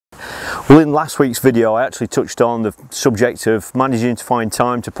Well, in last week's video I actually touched on the subject of managing to find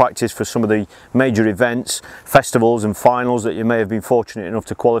time to practice for some of the major events, festivals and finals that you may have been fortunate enough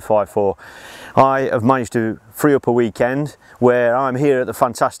to qualify for. I have managed to free up a weekend where I'm here at the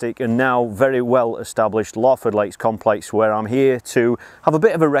fantastic and now very well established Larford Lakes complex, where I'm here to have a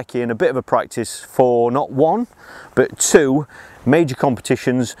bit of a recce and a bit of a practice for not one but two major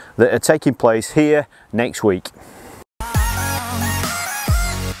competitions that are taking place here next week.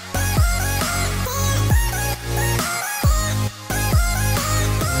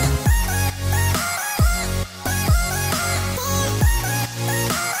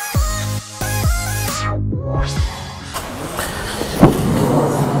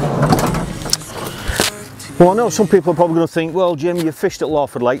 Well, I know some people are probably going to think, well, Jim, you've fished at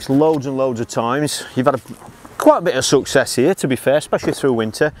Larford Lakes loads and loads of times. You've had quite a bit of success here, to be fair, especially through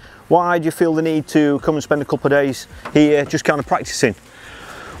winter. Why do you feel the need to come and spend a couple of days here just kind of practicing?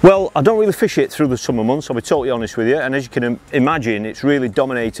 Well, I don't really fish it through the summer months, I'll be totally honest with you, and as you can imagine, it's really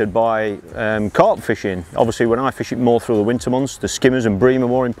dominated by carp fishing. Obviously, when I fish it more through the winter months, the skimmers and bream are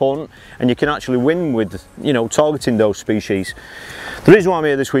more important, and you can actually win with, you know, targeting those species. The reason why I'm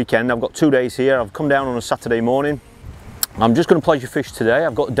here this weekend, I've got 2 days here. I've come down on a Saturday morning. I'm just going to pleasure fish today.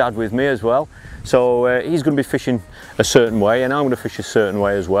 I've got Dad with me as well, so he's going to be fishing a certain way, and I'm going to fish a certain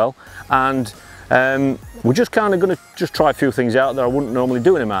way as well. And we're just kind of going to try a few things out that I wouldn't normally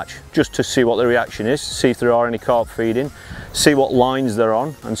do in a match, just to see what the reaction is, see if there are any carp feeding, see what lines they're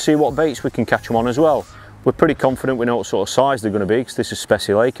on, and see what baits we can catch them on as well. We're pretty confident we know what sort of size they're going to be, because this is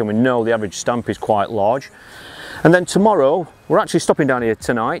Specie Lake and we know the average stamp is quite large. And then tomorrow, we're actually stopping down here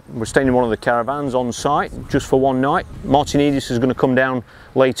tonight. We're staying in one of the caravans on site just for one night. Martinidis is going to come down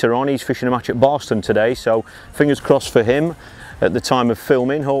later on. He's fishing a match at Boston today, so fingers crossed for him. At the time of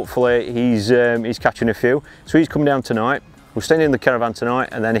filming, hopefully he's catching a few. So he's coming down tonight. We're staying in the caravan tonight,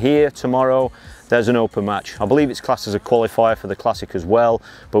 and then here tomorrow there's an open match. I believe it's classed as a qualifier for the Classic as well,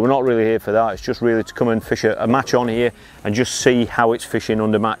 but we're not really here for that. It's just really to come and fish a match on here and just see how it's fishing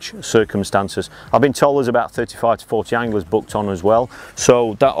under match circumstances. I've been told there's about 35 to 40 anglers booked on as well,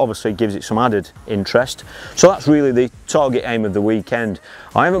 so that obviously gives it some added interest. So that's really the target aim of the weekend.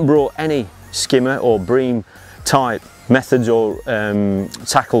 I haven't brought any skimmer or bream type methods or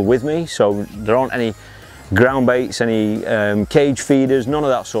tackle with me, so there aren't any ground baits, any cage feeders, none of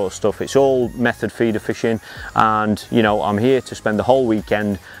that sort of stuff. It's all method feeder fishing, and you know, I'm here to spend the whole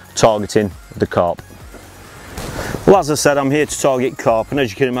weekend targeting the carp. Well, as I said, I'm here to target carp, and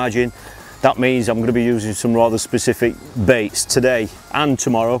as you can imagine, that means I'm going to be using some rather specific baits today and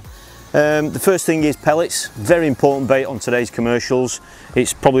tomorrow. The first thing is pellets, very important bait on today's commercials.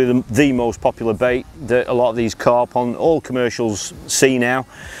 It's probably the most popular bait that a lot of these carp on all commercials see now.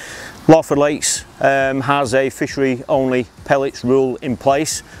 Larford Lakes has a fishery only pellets rule in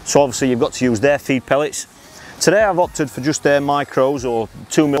place, so obviously you've got to use their feed pellets. Today I've opted for just their micros, or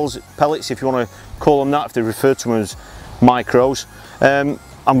 2 mils pellets if you want to call them that, if they refer to them as micros. I'm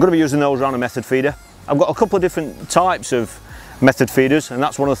going to be using those around a method feeder. I've got a couple of different types of method feeders, and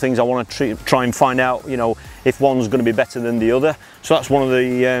that's one of the things I want to try and find out, you know, if one's going to be better than the other. So that's one of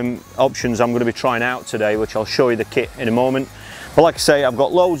the options I'm going to be trying out today, which I'll show you the kit in a moment. But like I say, I've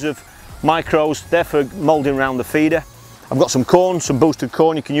got loads of micros, they're for moulding around the feeder. I've got some corn, some boosted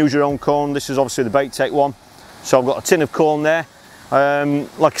corn. You can use your own corn. This is obviously the Bait Tech one. So I've got a tin of corn there.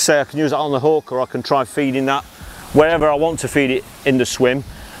 Like I say, I can use that on the hook, or I can try feeding that wherever I want to feed it in the swim.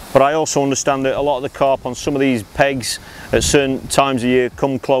 But I also understand that a lot of the carp on some of these pegs at certain times of year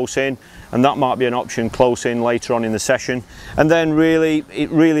come close in, and that might be an option close in later on in the session. And then really, it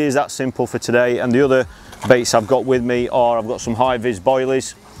really is that simple for today. And the other baits I've got with me are, I've got some high vis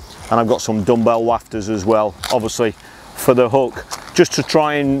boilies, and I've got some dumbbell wafters as well, obviously for the hook, just to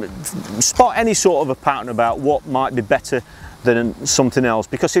try and spot any sort of a pattern about what might be better than something else.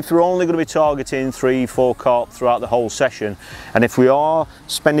 Because if we're only going to be targeting 3-4 carp throughout the whole session, and if we are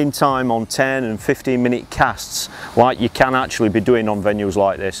spending time on 10 and 15 minute casts like you can actually be doing on venues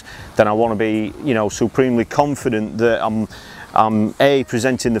like this, then I want to be, you know, supremely confident that I'm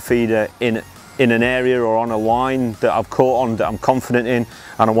presenting the feeder in an area or on a line that I've caught on, that I'm confident in,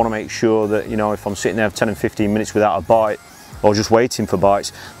 and I want to make sure that, you know, if I'm sitting there for 10 and 15 minutes without a bite, or just waiting for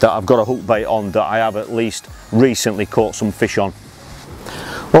bites, that I've got a hook bait on that I have at least recently caught some fish on.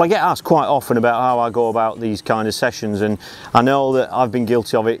 Well, I get asked quite often about how I go about these kind of sessions, and I know that I've been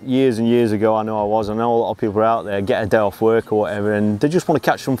guilty of it years and years ago. I know I was. I know a lot of people are out there, get a day off work or whatever, and they just want to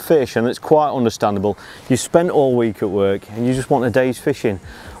catch some fish, and it's quite understandable. You spent all week at work and you just want a day's fishing,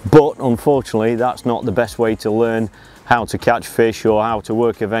 but unfortunately that's not the best way to learn how to catch fish or how to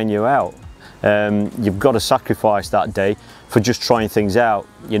work a venue out. you've got to sacrifice that day for just trying things out.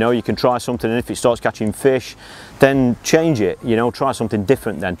 You know, you can try something, and if it starts catching fish, then change it. You know, try something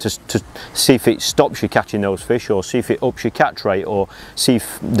different then to see if it stops you catching those fish, or see if it ups your catch rate, or see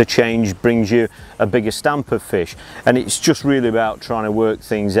if the change brings you a bigger stamp of fish. And it's just really about trying to work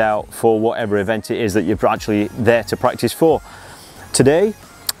things out for whatever event it is that you're actually there to practice for. Today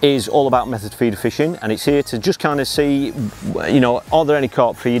is all about method feeder fishing, and it's here to just kind of see, you know, are there any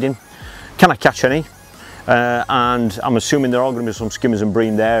carp feeding? Can I catch any? And I'm assuming there are going to be some skimmers and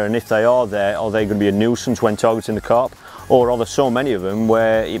bream there, and if they are there, are they going to be a nuisance when targeting the carp? Or are there so many of them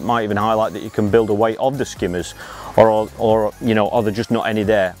where it might even highlight that you can build a weight of the skimmers? Or you know, are there just not any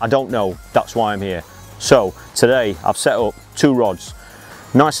there? I don't know, that's why I'm here. So today I've set up 2 rods.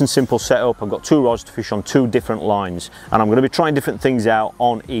 Nice and simple setup. I've got 2 rods to fish on 2 different lines, and I'm going to be trying different things out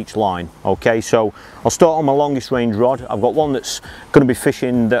on each line. Okay, so I'll start on my longest range rod. I've got one that's going to be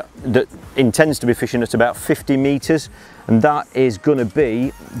fishing that intends to be fishing at about 50 meters, and that is going to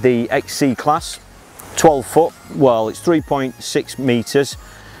be the recce class, 12 foot. Well, it's 3.6 meters.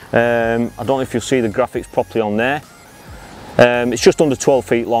 I don't know if you'll see the graphics properly on there. It's just under 12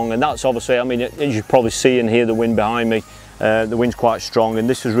 feet long, and that's obviously, I mean, as you probably see and hear the wind behind me. The wind's quite strong, and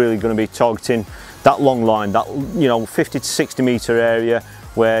this is really going to be targeting that long line, that, you know, 50 to 60 meter area,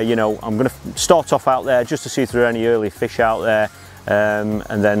 where, you know, I'm going to start off out there just to see if there are any early fish out there,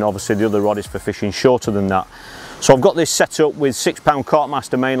 and then obviously the other rod is for fishing shorter than that. So I've got this set up with 6-pound Carp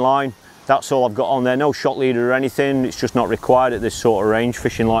Master main line. That's all I've got on there, no shot leader or anything. It's just not required at this sort of range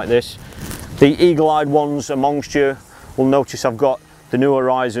fishing like this. The eagle-eyed ones amongst you will notice I've got the New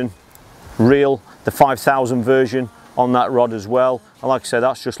Horizon reel, the 5000 version on that rod as well, and like I said,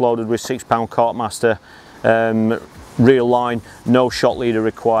 that's just loaded with 6-pound Carp Master reel line, no shot leader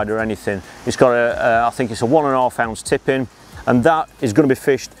required or anything. It's got a I think it's a 1.5 ounce tipping, and that is going to be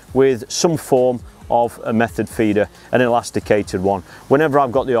fished with some form of a method feeder, an elasticated one. Whenever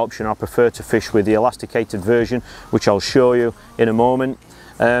I've got the option, I prefer to fish with the elasticated version, which I'll show you in a moment,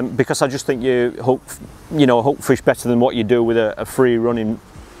 because I just think you hook fish better than what you do with a free running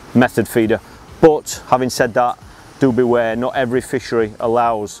method feeder. But having said that, do beware, not every fishery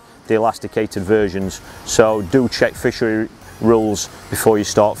allows the elasticated versions, so do check fishery rules before you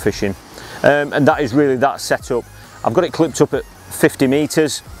start fishing. And that is really that setup. I've got it clipped up at 50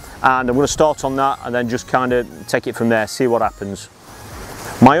 meters, and I'm going to start on that and then just kind of take it from there, see what happens.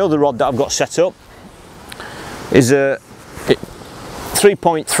 My other rod that I've got set up is a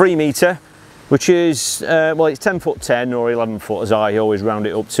 3.3 meter, which is well, it's 10 foot 10 or 11 foot as I always round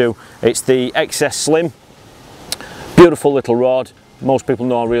it up to. It's the XS Slim. Beautiful little rod. Most people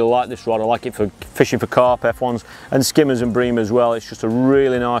know I really like this rod. I like it for fishing for carp, F1s, and skimmers and bream as well. It's just a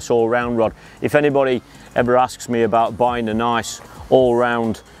really nice all-round rod. If anybody ever asks me about buying a nice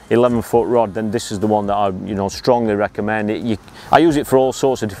all-round 11-foot rod, then this is the one that I strongly recommend. I use it for all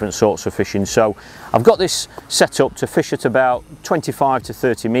sorts of different sorts of fishing. So I've got this set up to fish at about 25 to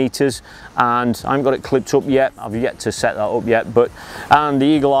 30 meters, and I haven't got it clipped up yet. I've yet to set that up yet, and the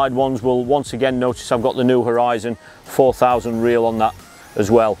eagle-eyed ones will once again notice I've got the New Horizon 4000 reel on that as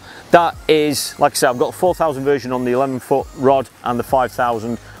well. That is, like I said, I've got the 4000 version on the 11-foot rod and the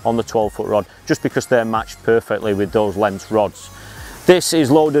 5000 on the 12-foot rod, just because they're matched perfectly with those length rods. This is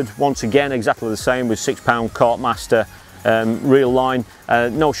loaded once again exactly the same with 6-pound Carp Master reel line,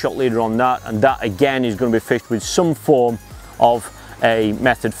 no shot leader on that, and that again is going to be fished with some form of a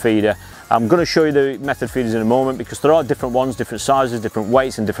method feeder. I'm going to show you the method feeders in a moment, because there are different ones, different sizes, different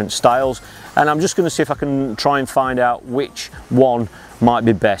weights and different styles, and I'm just going to see if I can try and find out which one might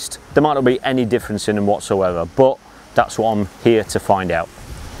be best. There might not be any difference in them whatsoever, but that's what I'm here to find out.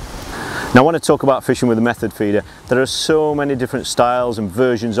 Now, when I talk about fishing with a method feeder, there are so many different styles and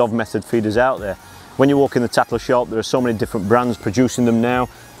versions of method feeders out there. When you walk in the tackle shop, there are so many different brands producing them now.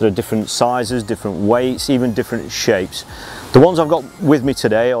 There are different sizes, different weights, even different shapes. The ones I've got with me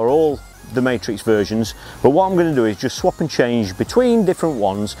today are all the Matrix versions, but what I'm going to do is just swap and change between different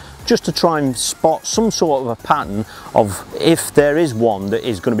ones, just to try and spot some sort of a pattern of if there is one that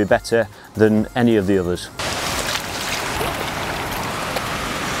is going to be better than any of the others.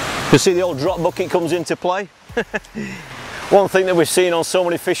 You see the old drop bucket comes into play. One thing that we've seen on so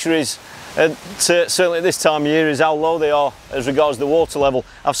many fisheries, certainly at this time of year, is how low they are as regards the water level.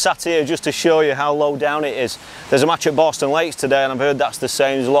 I've sat here just to show you how low down it is. There's a match at Boston Lakes today, and I've heard that's the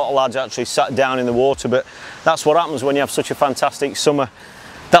same. There's a lot of lads actually sat down in the water, but that's what happens when you have such a fantastic summer.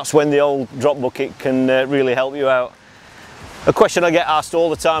 That's when the old drop bucket can really help you out. A question I get asked all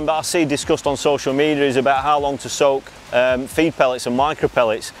the time, but I see discussed on social media, is about how long to soak feed pellets and micro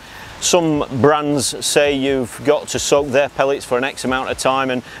pellets. some brands say you've got to soak their pellets for an X amount of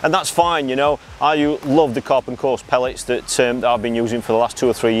time, and that's fine, you know. I love the Carp and Course pellets that I've been using for the last 2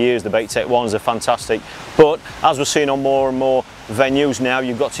 or 3 years. The Bait-Tech ones are fantastic, but as we're seeing on more and more venues now,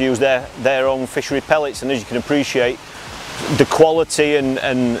 you've got to use their own fishery pellets, and as you can appreciate, the quality and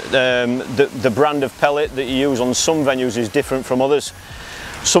the brand of pellet that you use on some venues is different from others.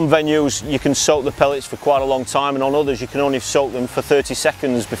 Some venues you can soak the pellets for quite a long time, and on others you can only soak them for 30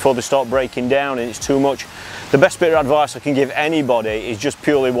 seconds before they start breaking down, and it's too much. The best bit of advice I can give anybody is just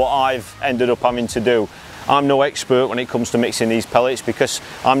purely what I've ended up having to do. I'm no expert when it comes to mixing these pellets because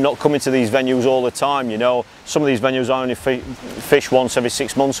I'm not coming to these venues all the time, you know. Some of these venues I only fish once every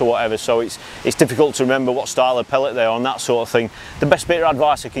 6 months or whatever, so it's difficult to remember what style of pellet they are and that sort of thing. The best bit of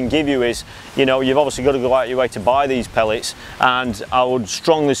advice I can give you is, you know, you've obviously got to go out your way to buy these pellets, and I would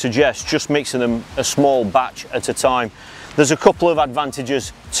strongly suggest just mixing them a small batch at a time. There's a couple of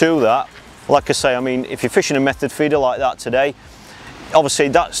advantages to that. Like I say, I mean, if you're fishing a method feeder like that today, obviously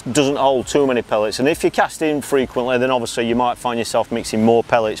that doesn't hold too many pellets, and if you cast in frequently, then obviously you might find yourself mixing more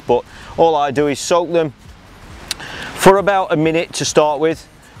pellets. But all I do is soak them for about a minute to start with,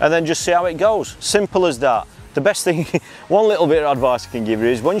 and then just see how it goes. Simple as that. The best thing, one little bit of advice I can give you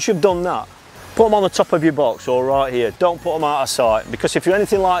is, once you've done that, put them on the top of your box or right here. Don't put them out of sight, because if you're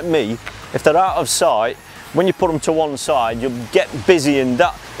anything like me, if they're out of sight, when you put them to one side, you'll get busy and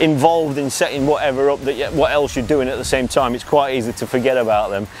that involved in setting whatever up, what else you're doing at the same time. It's quite easy to forget about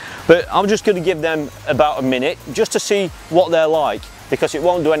them. But I'm just going to give them about a minute just to see what they're like, because it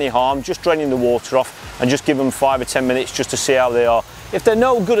won't do any harm, just draining the water off, and just give them 5 or 10 minutes just to see how they are. If they're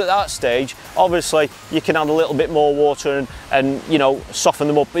no good at that stage, obviously you can add a little bit more water and you know, soften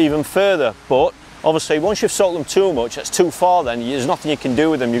them up even further. But obviously once you've soaked them too much, that's too far then. There's nothing you can do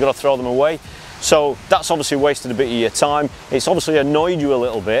with them, you've got to throw them away. So that's obviously wasted a bit of your time. It's obviously annoyed you a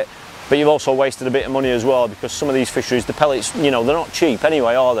little bit, but you've also wasted a bit of money as well, because some of these fisheries, the pellets, you know, they're not cheap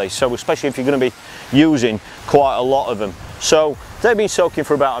anyway, are they? So especially if you're going to be using quite a lot of them. So they've been soaking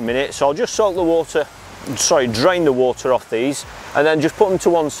for about a minute, so I'll just soak the water, drain the water off these, and then just put them to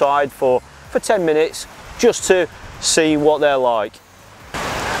one side for 10 minutes just to see what they're like.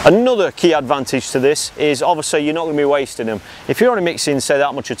 Another key advantage to this is obviously you're not going to be wasting them. If you're only mixing, say,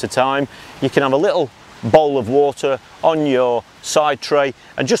 that much at a time, you can have a little bowl of water on your side tray,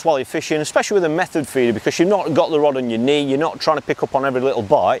 and just while you're fishing, especially with a method feeder, because you've not got the rod on your knee, you're not trying to pick up on every little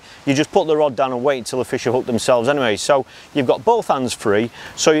bite, you just put the rod down and wait until the fish have hooked themselves anyway. So you've got both hands free,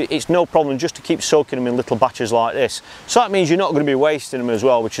 so it's no problem just to keep soaking them in little batches like this. So that means you're not going to be wasting them as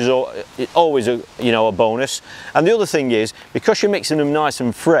well, which is always a bonus. And the other thing is, because you're mixing them nice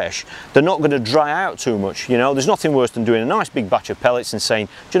and fresh, they're not going to dry out too much. You know, there's nothing worse than doing a nice big batch of pellets and saying,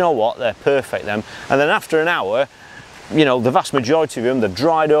 do you know what, they're perfect then, and then after an hour, you know, the vast majority of them, they've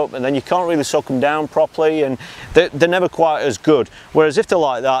dried up, and then you can't really soak them down properly, and they're never quite as good. Whereas if they're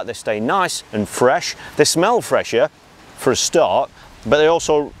like that, they stay nice and fresh. They smell fresher for a start, but they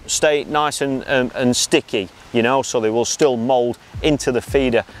also stay nice and sticky, you know, so they will still mould into the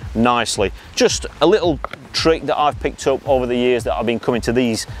feeder nicely. Just a little trick that I've picked up over the years that I've been coming to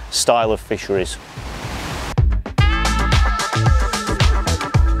these style of fisheries.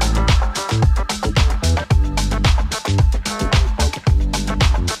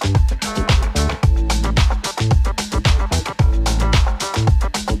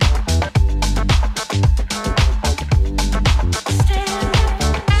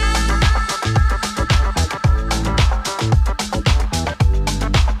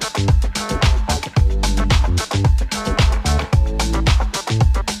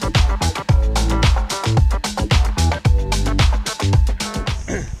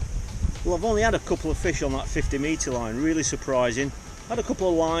 Well, I've only had a couple of fish on that 50-metre line, really surprising. Had a couple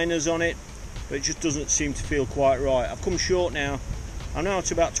of liners on it, but it just doesn't seem to feel quite right. I've come short now. I'm now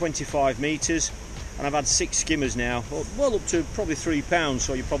to about 25 metres, and I've had 6 skimmers now, well up to probably 3 pounds,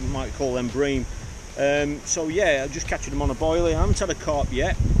 so you probably might call them bream. So yeah, I'm just catching them on a boilie. I haven't had a carp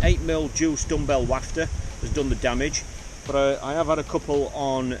yet. 8mm juice dumbbell wafter has done the damage, but I have had a couple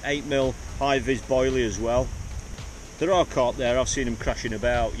on 8mm high-vis boilie as well. There are carp there, I've seen them crashing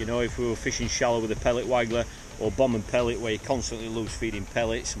about. You know, if we were fishing shallow with a pellet waggler or bomb and pellet, where you're constantly loose feeding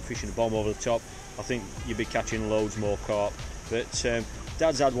pellets and fishing a bomb over the top, I think you'd be catching loads more carp. But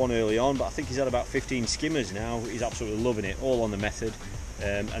Dad's had one early on, but I think he's had about 15 skimmers now. He's absolutely loving it, all on the method,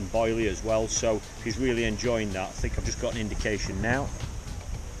 and boilie as well, so he's really enjoying that. I think I've just got an indication now.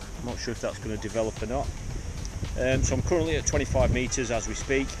 I'm not sure if that's going to develop or not. So I'm currently at 25 metres as we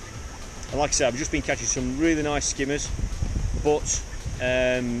speak. And like I said, I've just been catching some really nice skimmers, but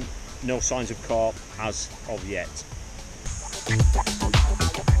no signs of carp as of yet. A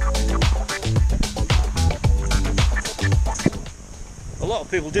lot of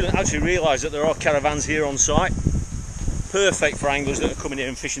people didn't actually realise that there are caravans here on site. Perfect for anglers that are coming here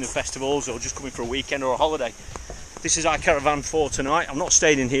and fishing the festivals or just coming for a weekend or a holiday. This is our caravan for tonight. I've not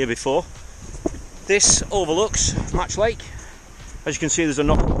stayed in here before. This overlooks Match Lake. As you can see, there's a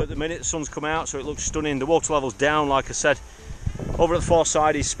knock up at the minute. The sun's come out, so it looks stunning. The water level's down, like I said. Over at the far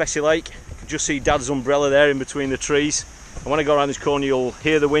side is Spessy Lake. You can just see Dad's umbrella there in between the trees. And when I go around this corner, you'll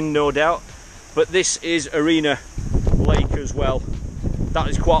hear the wind, no doubt. But this is Arena Lake as well. That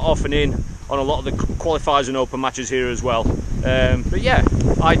is quite often in on a lot of the qualifiers and open matches here as well. But yeah,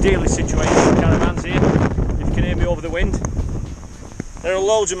 ideally situated caravans here. If you can hear me over the wind. There are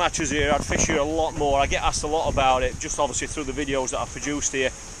loads of matches here. I'd fish here a lot more. I get asked a lot about it, just obviously through the videos that I've produced here.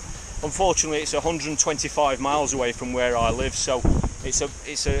 Unfortunately, it's 125 miles away from where I live, so it's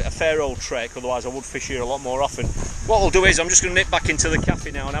a fair old trek. Otherwise, I would fish here a lot more often. What I'll do is I'm just going to nip back into the cafe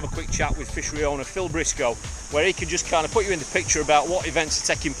now and have a quick chat with fishery owner Phil Briscoe, where he can just kind of put you in the picture about what events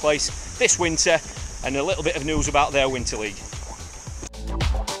are taking place this winter and a little bit of news about their winter league.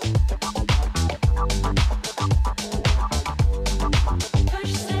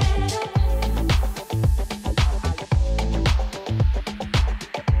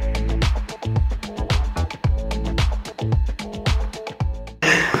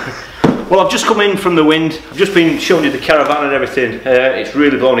 Well, I've just come in from the wind. I've just been showing you the caravan and everything. It's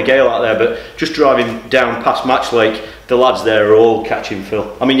really blowing a gale out there, but just driving down past Match Lake, the lads there are all catching,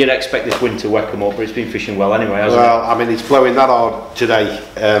 Phil. I mean, you'd expect this wind to whack them up, but it's been fishing well anyway, hasn't it? Well, I mean, it's blowing that hard today.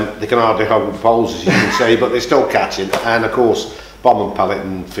 They can hardly hold poles, as you can say, but they're still catching. And of course, bomb and pellet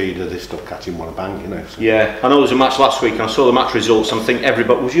and feeder, they're still catching one a bang, you know. So. Yeah, I know there was a match last week and I saw the match results and I think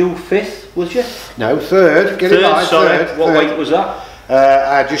everybody... Was you fifth, was you? No, third. Get it right, sorry. third. What weight was that?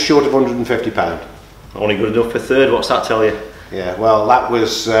 Just short of £150. Only good enough for third, what's that tell you? Yeah, well, that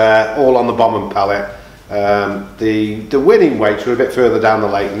was all on the bomb and pellet. The winning weights were a bit further down the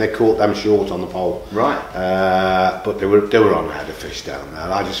lake and they caught them short on the pole. Right. But they were on how to fish down there.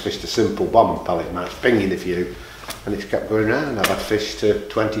 I just fished a simple bomb and pellet match, pinging a few, and it's kept going round. I've had fish to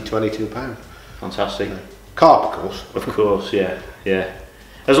 £20–22. Fantastic. Carp, of course. Of course, yeah, yeah.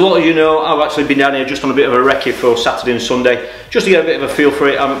 As a lot of you know, I've actually been down here just on a bit of a recce for Saturday and Sunday, just to get a bit of a feel for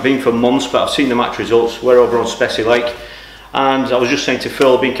it. I haven't been for months, but I've seen the match results. We're over on Spessy Lake, and I was just saying to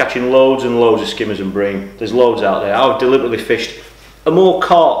Phil, I've been catching loads and loads of skimmers and bream. There's loads out there. I've deliberately fished a more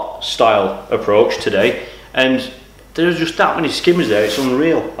carp style approach today, and there's just that many skimmers there, it's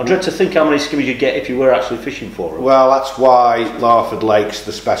unreal. I dread to think how many skimmers you'd get if you were actually fishing for them. Well, that's why Larford Lakes,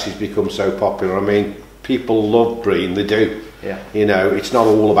 the Spessy's become so popular. I mean, people love bream, they do. Yeah. You know, it's not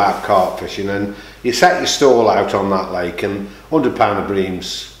all about carp fishing, and you set your stall out on that lake and £100 of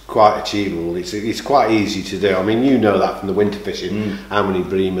bream's quite achievable. It's quite easy to do. I mean, you know that from the winter fishing, how many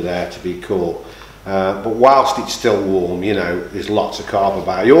bream are there to be caught. But whilst it's still warm, you know, there's lots of carp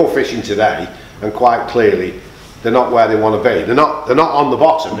about. You're fishing today, and quite clearly they're not where they want to be. They're not on the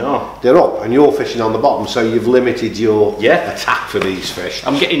bottom. No. They're up, and you're fishing on the bottom. So you've limited your attack for these fish.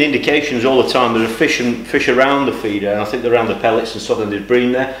 I'm getting indications all the time. There's a fish around the feeder, and I think they're around the pellets and stuff, and there's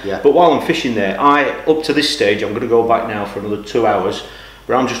bream there. Yeah. But while I'm fishing there, up to this stage, I'm going to go back now for another 2 hours.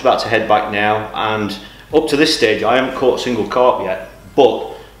 But I'm just about to head back now, and up to this stage, I haven't caught a single carp yet. But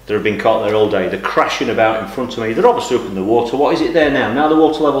that have been caught there all day. They're crashing about in front of me. They're obviously up in the water. What is it there now? Now the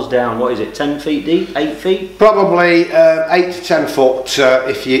water level's down. What is it? 10 feet deep? 8 feet? Probably 8 to 10 foot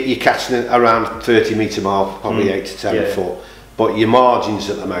if you're catching it around 30 metre mark. Probably 8 to 10 foot. But your margins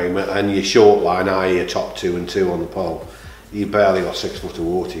at the moment and your short line, i.e. your top 2 and 2 on the pole, you barely got 6 foot of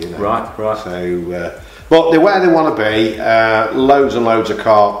water, you know. Right, right. So, but they're where they want to be. Loads and loads of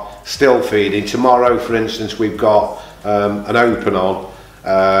carp still feeding. Tomorrow, for instance, we've got an open on.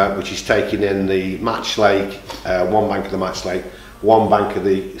 Which is taking in the Match Lake, one bank of the Match Lake, one bank of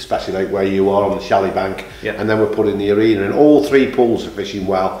the Spessy Lake where you are on the Shalley bank, and then we're putting the arena in. All 3 pools are fishing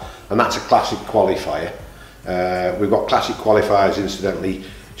well, and that's a classic qualifier. We've got classic qualifiers, incidentally,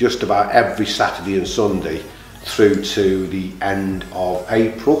 just about every Saturday and Sunday through to the end of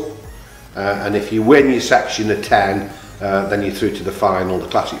April. And if you win your section of 10, then you're through to the final, the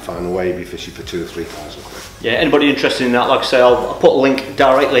classic final, where you'll be fishing for £2,000 or £3,000. Yeah, anybody interested in that, like I say, I'll put a link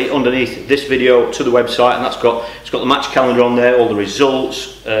directly underneath this video to the website, and it's got the match calendar on there, all the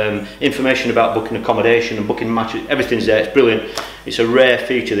results, information about booking accommodation and booking matches, everything's there. It's brilliant. It's a rare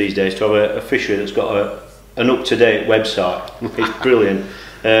feature these days to have a fishery that's got an up-to-date website. It's brilliant.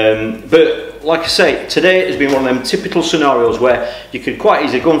 But like I say, today has been one of them typical scenarios where you could quite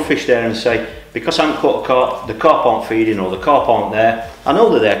easily go and fish there and say, because I haven't caught the carp aren't feeding or the carp aren't there. I know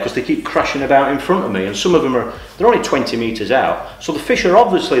they're there because they keep crashing about in front of me, and some of them they're only 20 metres out, so the fish are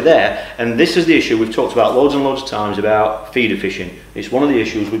obviously there. And this is the issue we've talked about loads and loads of times about feeder fishing. It's one of the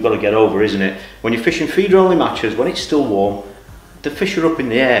issues we've got to get over, isn't it? When you're fishing feeder only matches, when it's still warm, the fish are up in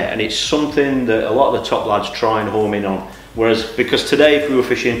the air, and it's something that a lot of the top lads try and home in on. Whereas, because today if we were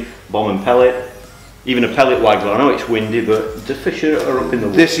fishing bomb and pellet, even a pellet waggler, I know it's windy, but the fish are up in the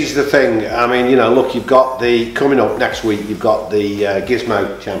water. This is the thing, I mean, you know, look, you've got coming up next week, you've got the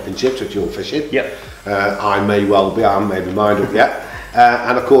Gizmo Championships, which you're fishing. Yep. I may well be, I haven't made my mind up yet.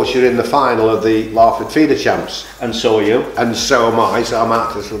 And of course you're in the final of the Larford Feeder Champs. And so are you. And so am I, so I'm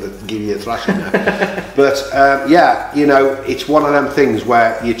out to sort of give you a thrashing now. But yeah, you know, it's one of them things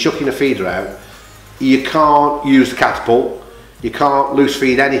where you're chucking a feeder out, you can't use the catapult, you can't loose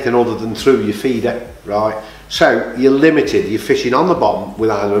feed anything other than through your feeder, right? So you're limited, you're fishing on the bottom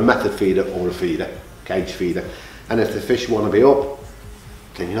with either a method feeder or a feeder, cage feeder. And if the fish want to be up,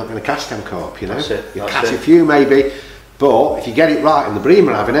 then you're not going to catch them carp, you know. That's it. You'll catch a few maybe, but if you get it right and the bream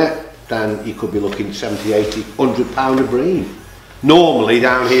are having it, then you could be looking 70, 80, 100 pound of bream. Normally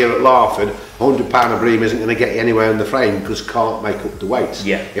down here at Larford, 100 pound of bream isn't going to get you anywhere in the frame because can't make up the weights.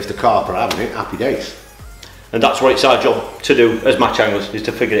 Yeah. If the carp are having it, happy days. And that's what it's our job to do as match anglers, is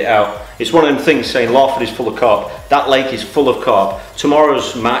to figure it out. It's one of them things saying Larford is full of carp, that lake is full of carp.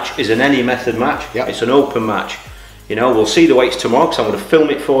 Tomorrow's match is an any method match. Yep. It's an open match. You know, we'll see the weights tomorrow because I'm going to film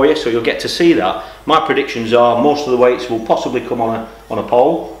it for you, so you'll get to see that. My predictions are most of the weights will possibly come on a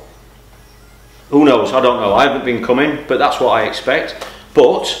pole. Who knows? I don't know. I haven't been coming, but that's what I expect.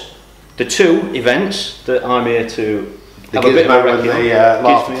 But the two events that I'm here to have a bit of a recce on, the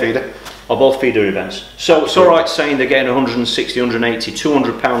Larford feeder, are both feeder events. So it's alright saying they're getting 160, 180,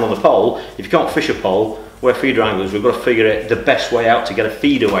 200 pound on the pole. If you can't fish a pole, we're feeder anglers, we've got to figure it the best way out to get a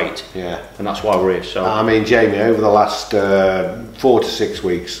feeder weight. Yeah. And that's why we're here. So I mean, Jamie, over the last 4 to 6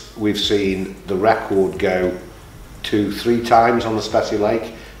 weeks, we've seen the record go 2-3 times on the Spessy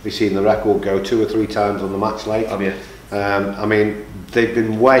Lake. We've seen the record go 2 or 3 times on the Match Lake. Have you? I mean, they've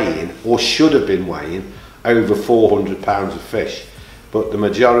been weighing, or should have been weighing, over 400 pounds of fish. But the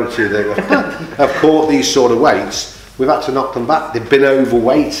majority that have caught these sort of weights, we've had to knock them back. They've been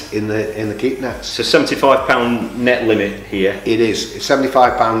overweight in the keep nets. It's a £75 net limit here. It is. It's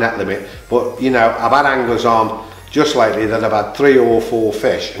 £75 net limit. But you know, I've had anglers on just lately that have had 3 or 4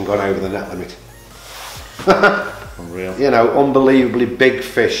 fish and gone over the net limit. Unreal. You know, unbelievably big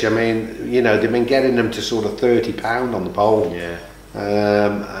fish. I mean, you know, they've been getting them to sort of £30 on the pole. Yeah.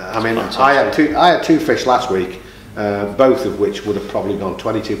 I mean, I had two fish last week. Both of which would have probably gone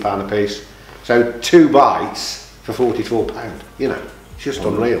 £22 a piece. So 2 bites for £44. You know, it's just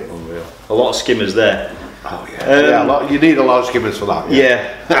unreal. Unreal. A lot of skimmers there. Oh yeah. Yeah, you need a lot of skimmers for that.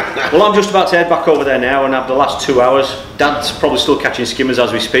 Yeah. Well, I'm just about to head back over there now and have the last 2 hours. Dad's probably still catching skimmers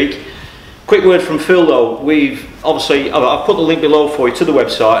as we speak. Quick word from Phil though. I've put the link below for you to the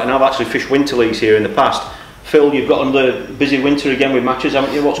website, and I've actually fished winter leagues here in the past. Phil, you've got another busy winter again with matches,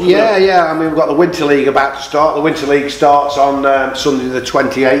 haven't you? What's coming up? Yeah. I mean, we've got the Winter League about to start. The Winter League starts on Sunday the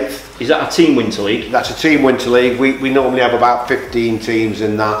 28th. Is that a team Winter League? That's a team Winter League. We normally have about 15 teams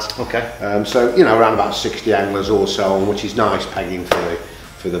in that. Okay. So, you know, around about 60 anglers or so, which is nice pegging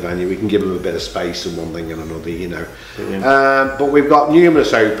for the venue. We can give them a bit of space and one thing and another, you know. But we've got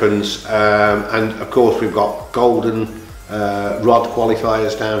numerous opens, and of course we've got golden rod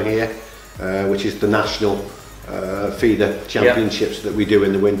qualifiers down here, which is the national feeder championships that we do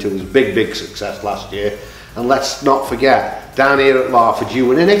in the winter. It was a big success last year, and let's not forget, down here at Larford, you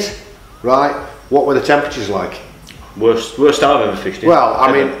were in it, right? What were the temperatures like? Worst I've ever fished in. Well,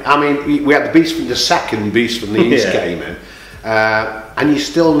 I mean, we had the second beast from the east came in, and you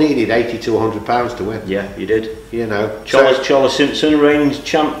still needed 80 to 100 pounds to win. Yeah, you did. You know, Charles Simpson reigned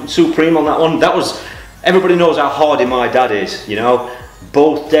champ supreme on that one. That was, everybody knows how hardy my dad is. You know,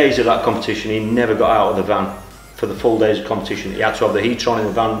 both days of that competition, he never got out of the van for the full days of competition. He had to have the heater on in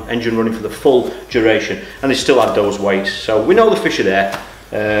the van, engine running for the full duration, and they still had those weights. So we know the fish are there.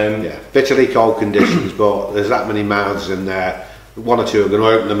 Yeah, bitterly cold conditions, but there's that many mouths in there. 1 or 2 are going to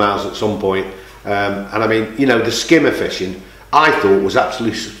open the mouths at some point. And I mean, you know, the skimmer fishing, I thought was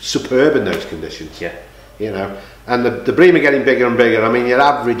absolutely superb in those conditions. Yeah. You know, and the bream are getting bigger and bigger. I mean, your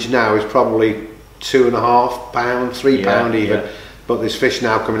average now is probably £2.5, £3 even. Yeah. But there's fish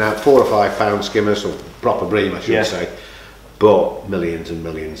now coming out 4 or 5 pound skimmers, or proper bream I should say. But millions and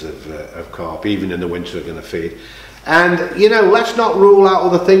millions of carp, even in the winter, are going to feed. And you know, let's not rule out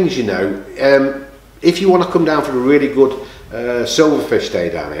other things. You know, if you want to come down for a really good silverfish day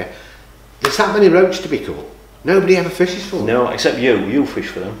down here, there's that many roach to be caught. Nobody ever fishes for them. No, except you. You fish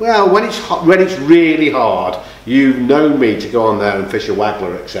for them. Well, when it's hot, when it's really hard, you've known me to go on there and fish a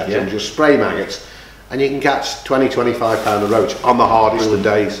waggler, etc., and just spray maggots, and you can catch 20-25 pound of roach on the hardest of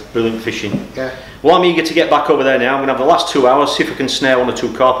days. Brilliant fishing. Yeah. Well, I'm eager to get back over there now. I'm going to have the last 2 hours, see if I can snare 1 or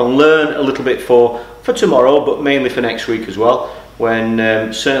 2 carp and learn a little bit for tomorrow, but mainly for next week as well. When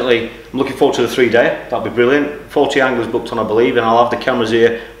certainly I'm looking forward to the 3-day. That'll be brilliant. 40 anglers booked on, I believe, and I'll have the cameras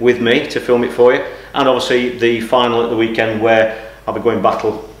here with me to film it for you. And obviously the final at the weekend, where I'll be going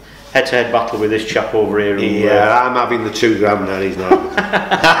head-to-head battle with this chap over here. Yeah, I'm having the 2 gram now. He's not.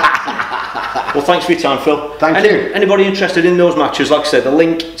 Well, thanks for your time, Phil. Thank you. Anybody interested in those matches, like I said, the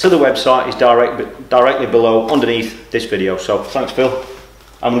link to the website is directly below, underneath this video. So thanks, Phil.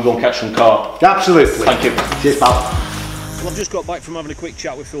 I'm going to go and catch some carp. Absolutely. Thank you. Cheers, pal. Well, I've just got back from having a quick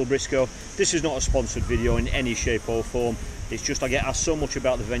chat with Phil Briscoe. This is not a sponsored video in any shape or form. It's just I get asked so much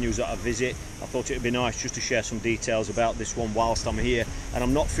about the venues that I visit. I thought it would be nice just to share some details about this one whilst I'm here. And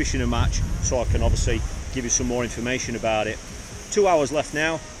I'm not fishing a match, so I can obviously give you some more information about it. 2 hours left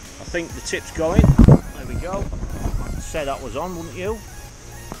now. I think the tip's going. There we go. I'd say that was on, wouldn't you?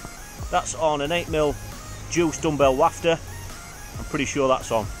 That's on an 8mm juice dumbbell wafter. I'm pretty sure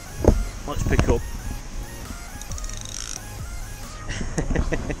that's on. Let's pick up.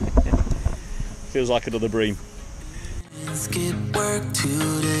 Feels like another bream. Skip work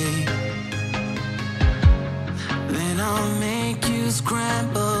today, then I'll make you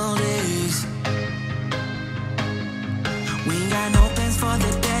scrambled eggs. We ain't got no plans for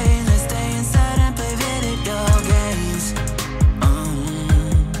the day. Let's stay inside and play video games.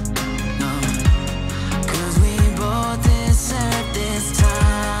 No, 'cause we both deserve this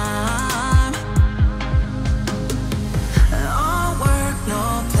time. All work,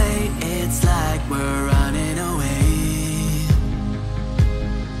 no play. It's like we're running away,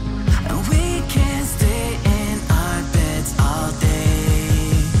 and we can't stay in our beds all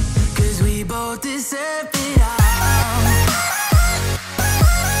day, 'cause we both deserve it all.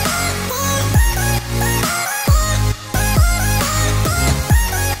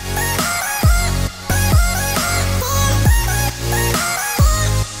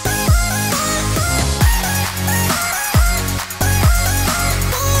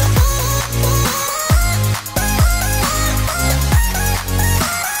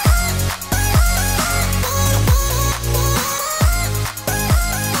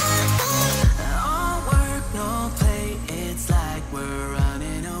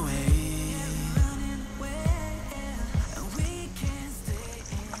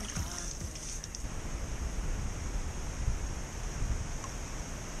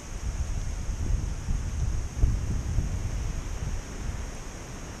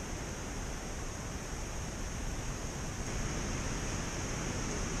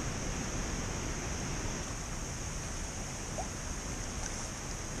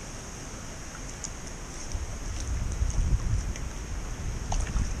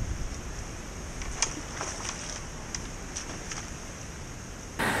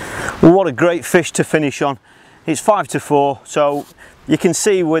 What a great fish to finish on. It's 5 to 4, so you can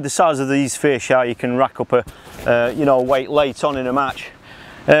see with the size of these fish how you can rack up a weight late on in a match.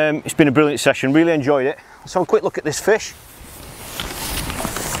 It's been a brilliant session, really enjoyed it. Let's have a quick look at this fish.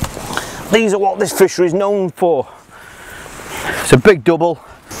 These are what this fishery is known for. It's a big double,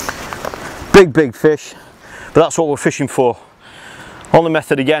 big fish, but that's what we're fishing for. On the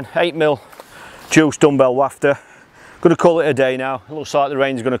method again, 8mm juice dumbbell wafter. Going to call it a day now. It looks like the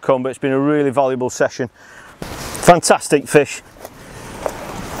rain's going to come, but it's been a really valuable session. Fantastic fish,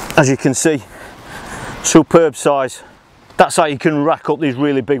 as you can see. Superb size. That's how you can rack up these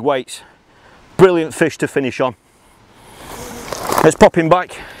really big weights. Brilliant fish to finish on. Let's pop him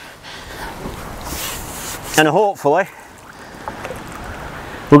back, and hopefully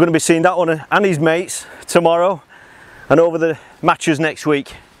we're going to be seeing that one and his mates tomorrow and over the matches next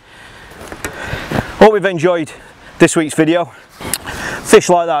week. Hope you've enjoyed this week's video. Fish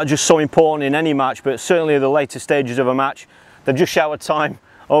like that are just so important in any match, but certainly the later stages of a match. They've just shouted time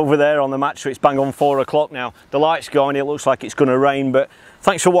over there on the match, so it's bang on 4 o'clock now. The light's going, it looks like it's going to rain, but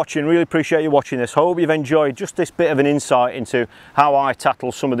thanks for watching. Really appreciate you watching this. Hope you've enjoyed just this bit of an insight into how I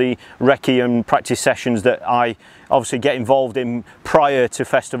tackle some of the recce and practice sessions that I obviously get involved in prior to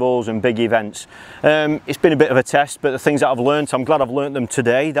festivals and big events. It's been a bit of a test, but the things that I've learned, I'm glad I've learned them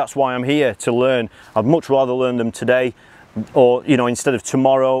today. That's why I'm here, to learn. I'd much rather learn them today, or instead of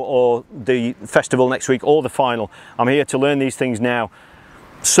tomorrow or the festival next week or the final. I'm here to learn these things now,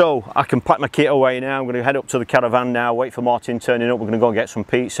 so I can pack my kit away now. I'm going to head up to the caravan now, wait for Martin turning up. We're going to go and get some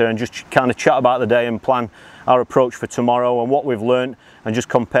pizza and just kind of chat about the day and plan our approach for tomorrow and what we've learned and just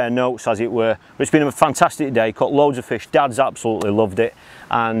compare notes, as it were. But it's been a fantastic day, caught loads of fish. Dad's absolutely loved it,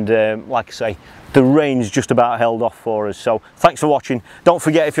 and like I say, the rain's just about held off for us. So thanks for watching. Don't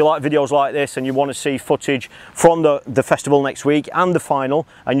forget, if you like videos like this and you want to see footage from the festival next week and the final,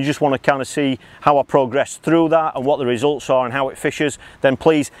 and you just want to kind of see how I progress through that and what the results are and how it fishes, then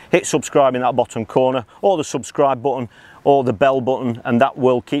please hit subscribe in that bottom corner, or the subscribe button, or the bell button, and that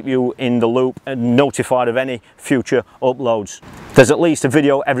will keep you in the loop and notified of any future uploads. There's at least a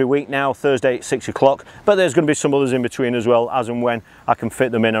video every week now, Thursday at 6 o'clock, but there's going to be some others in between as well, as and when I can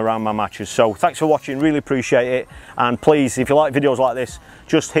fit them in around my matches. So thanks for watching, really appreciate it, and please, if you like videos like this,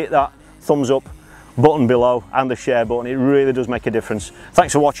 just hit that thumbs up button below and the share button. It really does make a difference.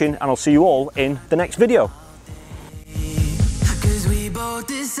 Thanks for watching, and I'll see you all in the next video. 'Cause we both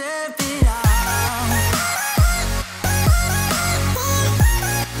deserve it.